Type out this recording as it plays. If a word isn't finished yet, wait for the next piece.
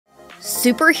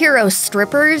Superhero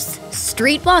strippers,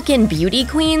 streetwalkin' beauty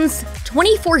queens,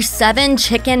 24/7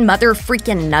 chicken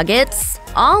mother-freakin' nuggets,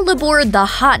 all aboard the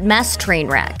hot mess train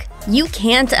wreck. You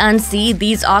can't unsee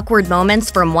these awkward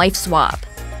moments from Wife Swap.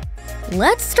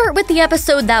 Let's start with the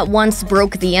episode that once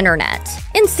broke the internet.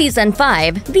 In Season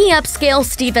 5, the upscale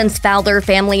Stevens-Fowler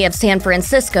family of San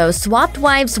Francisco swapped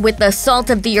wives with the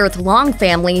salt-of-the-earth Long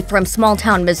family from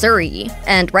small-town Missouri.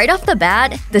 And right off the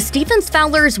bat, the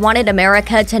Stevens-Fowlers wanted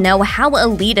America to know how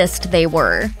elitist they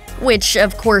were. Which,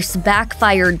 of course,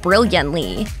 backfired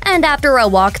brilliantly. And after a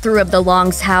walkthrough of the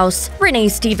Long's house, Renee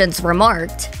Stevens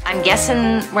remarked, "I'm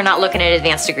guessing we're not looking at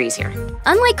advanced degrees here."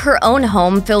 Unlike her own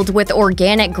home filled with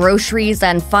organic groceries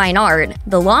and fine art,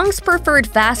 the Longs preferred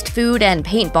fast food and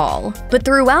paintball. But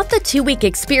throughout the 2-week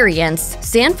experience,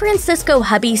 San Francisco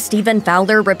hubby Stephen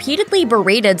Fowler repeatedly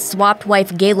berated swapped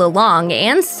wife Gayla Long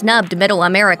and snubbed Middle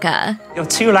America. Your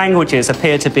two languages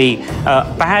appear to be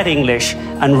bad English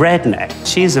and redneck.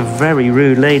 She's a very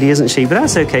rude lady, isn't she? But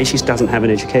that's okay, she doesn't have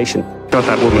an education. God,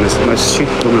 that woman is the most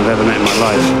stupid woman I've ever met in my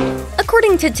life.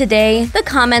 According to Today, the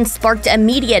comments sparked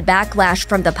immediate backlash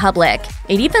from the public.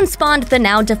 It even spawned the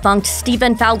now-defunct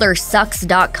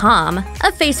StephenFowlerSucks.com,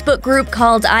 a Facebook group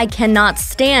called I Cannot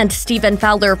Stand Stephen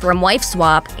Fowler from Wife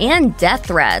Swap, and death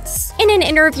threats. In an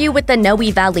interview with the Noe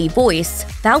Valley Voice,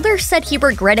 Fowler said he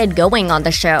regretted going on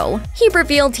the show. He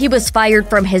revealed he was fired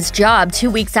from his job 2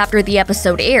 weeks after the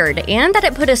episode aired, and that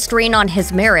it put a strain on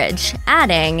his marriage,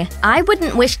 adding, "I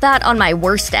wouldn't wish that on my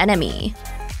worst enemy."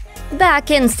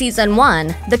 Back in Season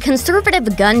 1, the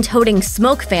conservative gun-toting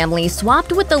Smoke family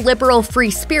swapped with the liberal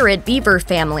free-spirit Beaver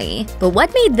family. But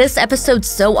what made this episode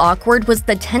so awkward was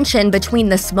the tension between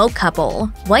the Smoke couple.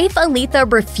 Wife Aletha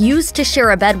refused to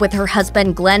share a bed with her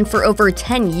husband Glenn for over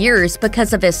 10 years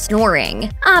because of his snoring.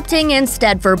 Opting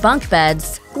instead for bunk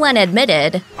beds, Glenn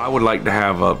admitted, "I would like to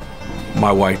have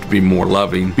my wife to be more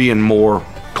loving, being more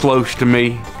close to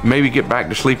me, maybe get back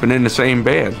to sleeping in the same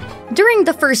bed." During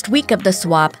the first week of the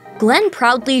swap, Glenn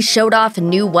proudly showed off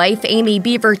new wife Amy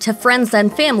Beaver to friends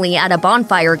and family at a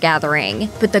bonfire gathering,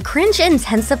 but the cringe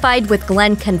intensified with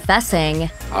Glenn confessing,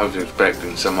 "I was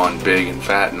expecting someone big and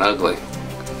fat and ugly.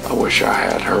 I wish I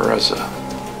had her as a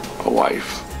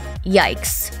wife."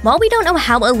 Yikes. While we don't know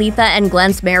how Aletha and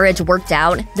Glenn's marriage worked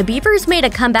out, the Beavers made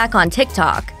a comeback on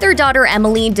TikTok. Their daughter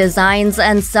Emily designs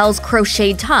and sells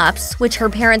crocheted tops, which her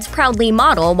parents proudly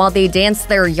model while they dance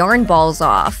their yarn balls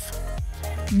off.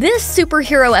 This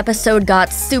superhero episode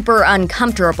got super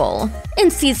uncomfortable. In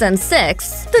Season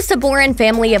 6, the Saborin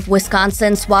family of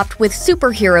Wisconsin swapped with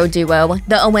superhero duo,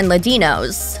 the Owen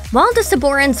Ladinos. While the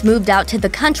Saborins moved out to the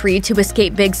country to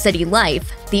escape big city life,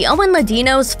 the Owen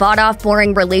Ladinos fought off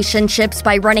boring relationships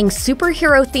by running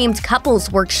superhero-themed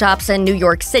couples workshops in New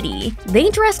York City. They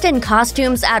dressed in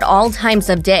costumes at all times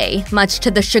of day, much to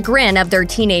the chagrin of their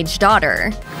teenage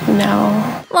daughter. No.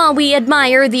 While we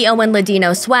admire the Owen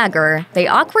Ladino swagger, they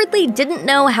awkwardly didn't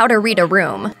know how to read a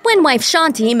room. When wife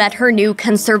Shanti met her new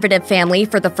conservative family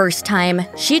for the first time,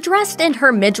 she dressed in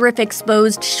her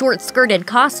midriff-exposed short-skirted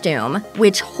costume,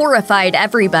 which horrified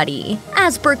everybody.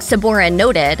 As Brooke Saborin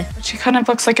noted, "She kind of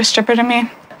looks like a stripper to me."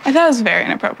 I thought it was very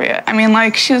inappropriate. I mean,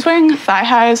 like, she was wearing thigh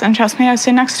highs, and trust me, I was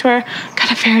sitting next to her,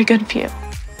 got a very good view.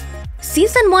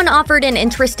 Season 1 offered an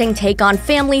interesting take on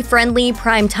family-friendly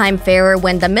primetime fare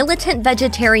when the militant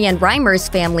vegetarian Reimers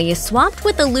family swapped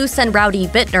with the loose and rowdy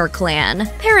Bittner clan.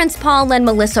 Parents Paul and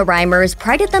Melissa Reimers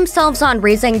prided themselves on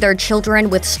raising their children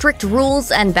with strict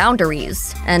rules and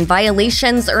boundaries, and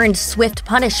violations earned swift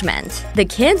punishment. The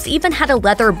kids even had a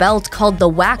leather belt called the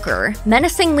Whacker,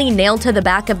 menacingly nailed to the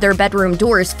back of their bedroom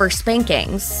doors for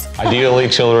spankings. Ideally,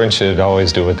 children should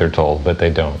always do what they're told, but they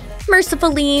don't.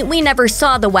 Mercifully, we never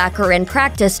saw the Whacker in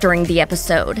practice during the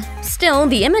episode. Still,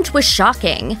 the image was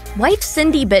shocking. Wife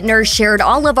Cindy Bittner shared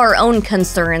all of our own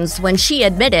concerns when she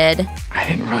admitted, "I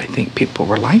didn't really think people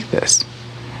were like this.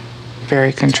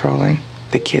 Very controlling.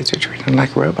 The kids are treated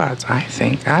like robots, I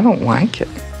think. I don't like it."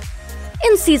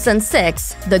 In Season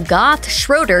 6, the goth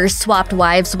Schroeders swapped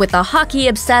wives with the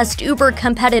hockey-obsessed,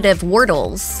 uber-competitive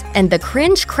Wordles. And the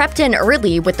cringe crept in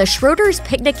early with the Schroeders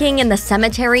picnicking in the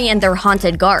cemetery in their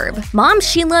haunted garb. Mom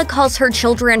Sheila calls her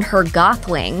children her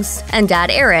gothlings, and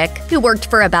Dad Eric, who worked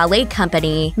for a ballet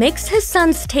company, makes his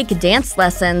sons take dance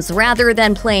lessons rather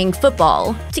than playing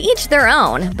football. To each their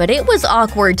own, but it was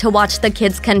awkward to watch the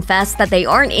kids confess that they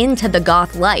aren't into the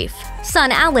goth life.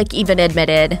 Son Alec even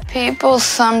admitted, "People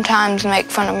sometimes make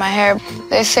fun of my hair.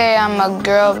 They say I'm a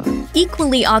girl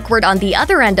Equally awkward on the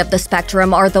other end of the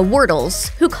spectrum are the Wardles,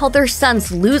 who call their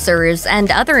sons losers and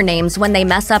other names when they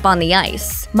mess up on the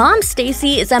ice. Mom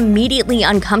Stacy is immediately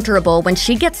uncomfortable when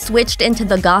she gets switched into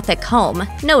the gothic home,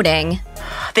 noting,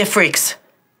 "They're freaks.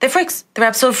 They're freaks. They're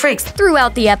absolute freaks."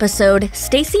 Throughout the episode,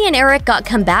 Stacy and Eric got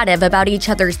combative about each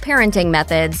other's parenting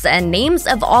methods, and names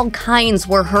of all kinds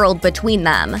were hurled between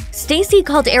them. Stacy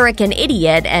called Eric an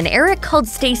idiot, and Eric called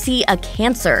Stacy a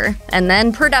cancer, and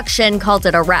then production called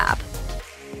it a wrap.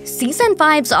 Season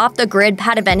 5's off-the-grid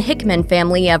Patavan Hickman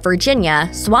family of Virginia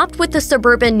swapped with the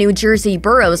suburban New Jersey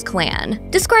Burroughs clan.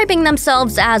 Describing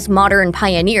themselves as modern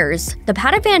pioneers, the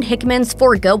Patavan Hickmans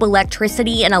forego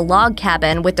electricity in a log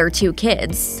cabin with their 2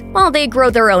 kids. While they grow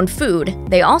their own food,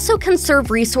 they also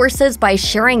conserve resources by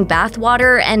sharing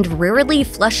bathwater and rarely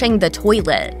flushing the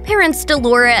toilet. Parents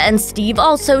Delora and Steve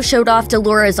also showed off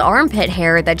Delora's armpit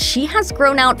hair that she has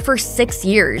grown out for 6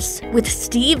 years, with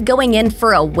Steve going in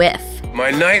for a whiff. My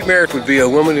nightmare would be a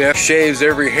woman that shaves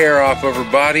every hair off of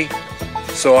her body,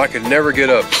 so I could never get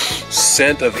a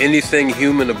scent of anything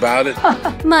human about it.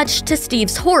 Much to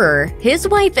Steve's horror, his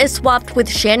wife is swapped with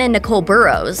Shannon Nicole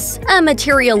Burroughs, a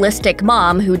materialistic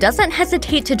mom who doesn't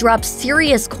hesitate to drop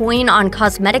serious coin on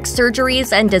cosmetic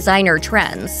surgeries and designer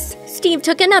trends. Steve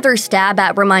took another stab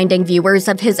at reminding viewers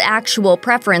of his actual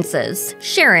preferences,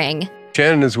 sharing,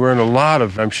 Shannon is wearing a lot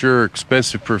of, I'm sure,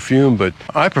 expensive perfume, but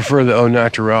I prefer the Au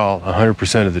Naturel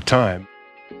 100% of the time.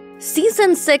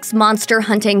 Season 6 monster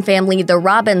hunting family The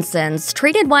Robinsons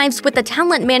traded wives with the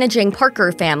talent-managing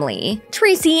Parker family.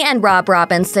 Tracy and Rob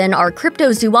Robinson are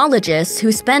cryptozoologists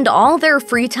who spend all their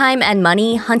free time and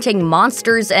money hunting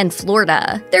monsters in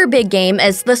Florida. Their big game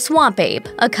is the swamp ape,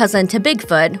 a cousin to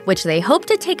Bigfoot, which they hope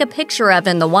to take a picture of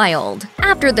in the wild.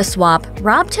 After the swap,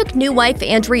 Rob took new wife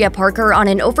Andrea Parker on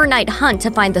an overnight hunt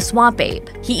to find the swamp ape.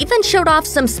 He even showed off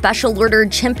some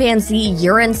special-ordered chimpanzee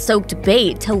urine-soaked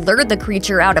bait to lure the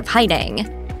creature out of hiding.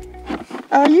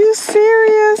 Are you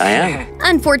serious? I am.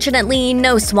 Unfortunately,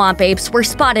 no swamp apes were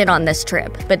spotted on this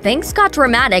trip, but things got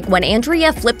dramatic when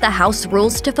Andrea flipped the house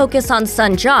rules to focus on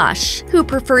son Josh, who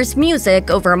prefers music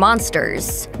over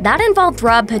monsters. That involved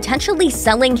Rob potentially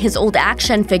selling his old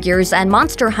action figures and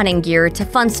monster hunting gear to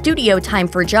fund studio time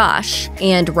for Josh,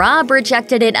 and Rob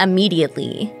rejected it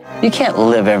immediately. You can't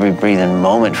live every breathing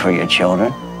moment for your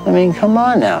children. I mean, come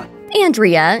on now.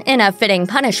 Andrea, in a fitting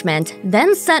punishment,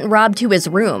 then sent Rob to his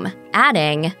room,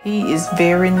 adding, "He is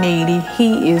very needy.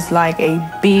 He is like a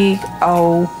big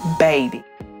old baby."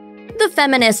 The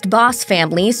feminist Boss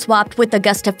family swapped with the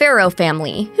Gustafaro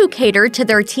family, who catered to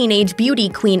their teenage beauty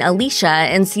queen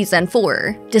Alicia in Season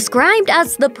 4. Described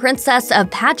as the princess of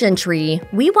pageantry,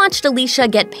 we watched Alicia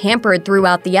get pampered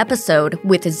throughout the episode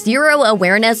with zero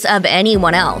awareness of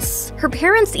anyone else. Her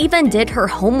parents even did her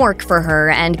homework for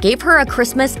her and gave her a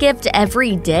Christmas gift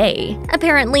every day.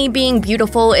 Apparently, being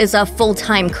beautiful is a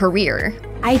full-time career.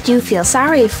 I do feel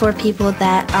sorry for people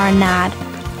that are not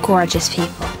gorgeous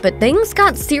people. But things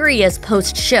got serious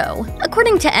post-show.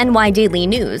 According to NY Daily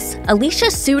News, Alicia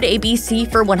sued ABC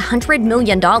for $100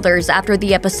 million after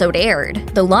the episode aired.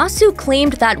 The lawsuit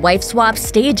claimed that wife swap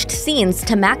staged scenes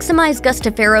to maximize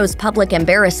Gustafaro's public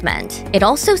embarrassment. It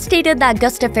also stated that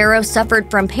Gustafaro suffered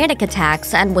from panic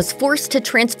attacks and was forced to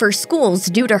transfer schools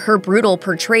due to her brutal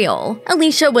portrayal.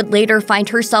 Alicia would later find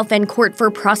herself in court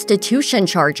for prostitution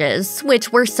charges,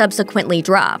 which were subsequently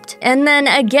dropped. And then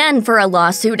again for a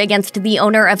lawsuit against the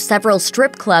owner of several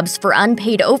strip clubs for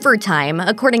unpaid overtime,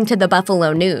 according to the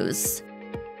Buffalo News.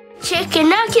 Chicken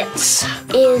nuggets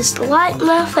is like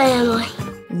my family.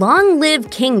 Long live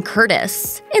King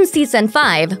Curtis. In Season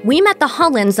 5, we met the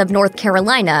Hollands of North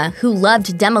Carolina, who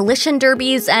loved demolition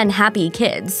derbies and happy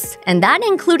kids. And that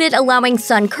included allowing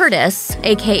son Curtis,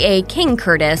 aka King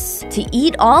Curtis, to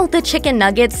eat all the chicken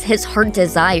nuggets his heart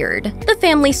desired. The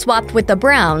family swapped with the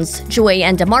Browns, Joy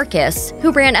and DeMarcus,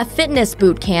 who ran a fitness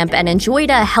boot camp and enjoyed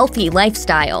a healthy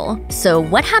lifestyle. So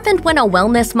what happened when a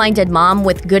wellness-minded mom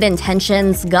with good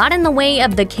intentions got in the way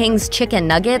of the King's chicken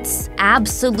nuggets?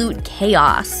 Absolute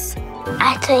chaos.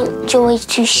 I think Joy's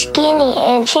too skinny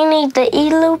and she needs to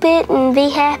eat a little bit and be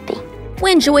happy.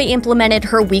 When Joy implemented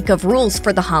her week of rules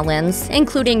for the Hollands,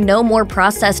 including no more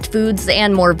processed foods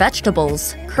and more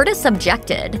vegetables, Curtis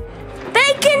objected.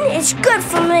 Bacon is good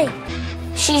for me.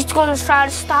 She's going to try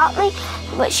to stop me,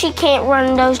 but she can't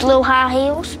run those little high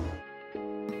heels.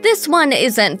 This one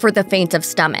isn't for the faint of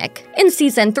stomach. In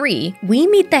Season 3, we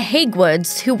meet the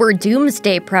Hagewoods, who were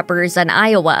doomsday preppers in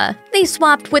Iowa. They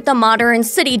swapped with the modern,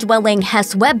 city-dwelling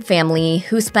Hess Webb family,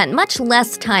 who spent much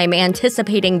less time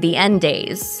anticipating the end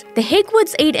days. The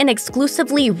Hagewoods ate an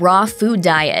exclusively raw food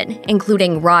diet,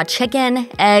 including raw chicken,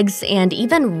 eggs, and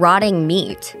even rotting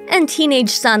meat. And teenage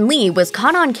son Lee was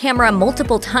caught on camera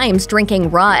multiple times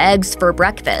drinking raw eggs for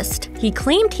breakfast. He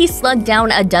claimed he slugged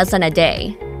down a dozen a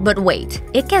day. But wait,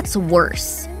 it gets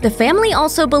worse. The family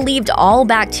also believed all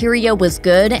bacteria was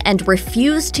good and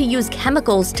refused to use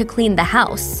chemicals to clean the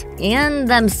house and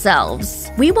themselves.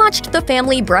 We watched the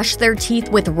family brush their teeth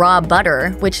with raw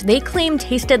butter, which they claimed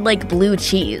tasted like blue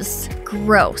cheese.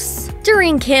 Gross.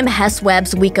 During Kim Hess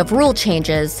Webb's week of rule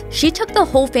changes, she took the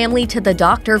whole family to the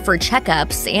doctor for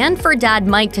checkups and for Dad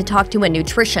Mike to talk to a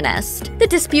nutritionist. The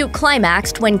dispute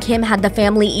climaxed when Kim had the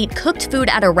family eat cooked food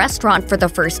at a restaurant for the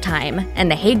first time, and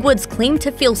the Hagewoods claimed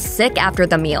to feel sick after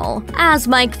the meal. As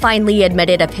Mike finally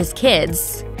admitted of his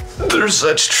kids, "They're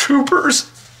such troopers,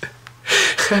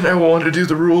 and I want to do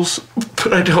the rules,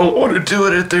 but I don't want to do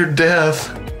it at their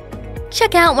death."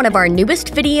 Check out one of our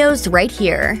newest videos right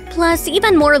here. Plus,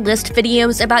 even more list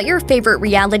videos about your favorite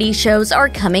reality shows are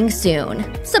coming soon.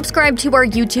 Subscribe to our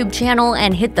YouTube channel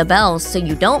and hit the bell so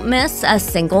you don't miss a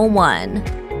single one.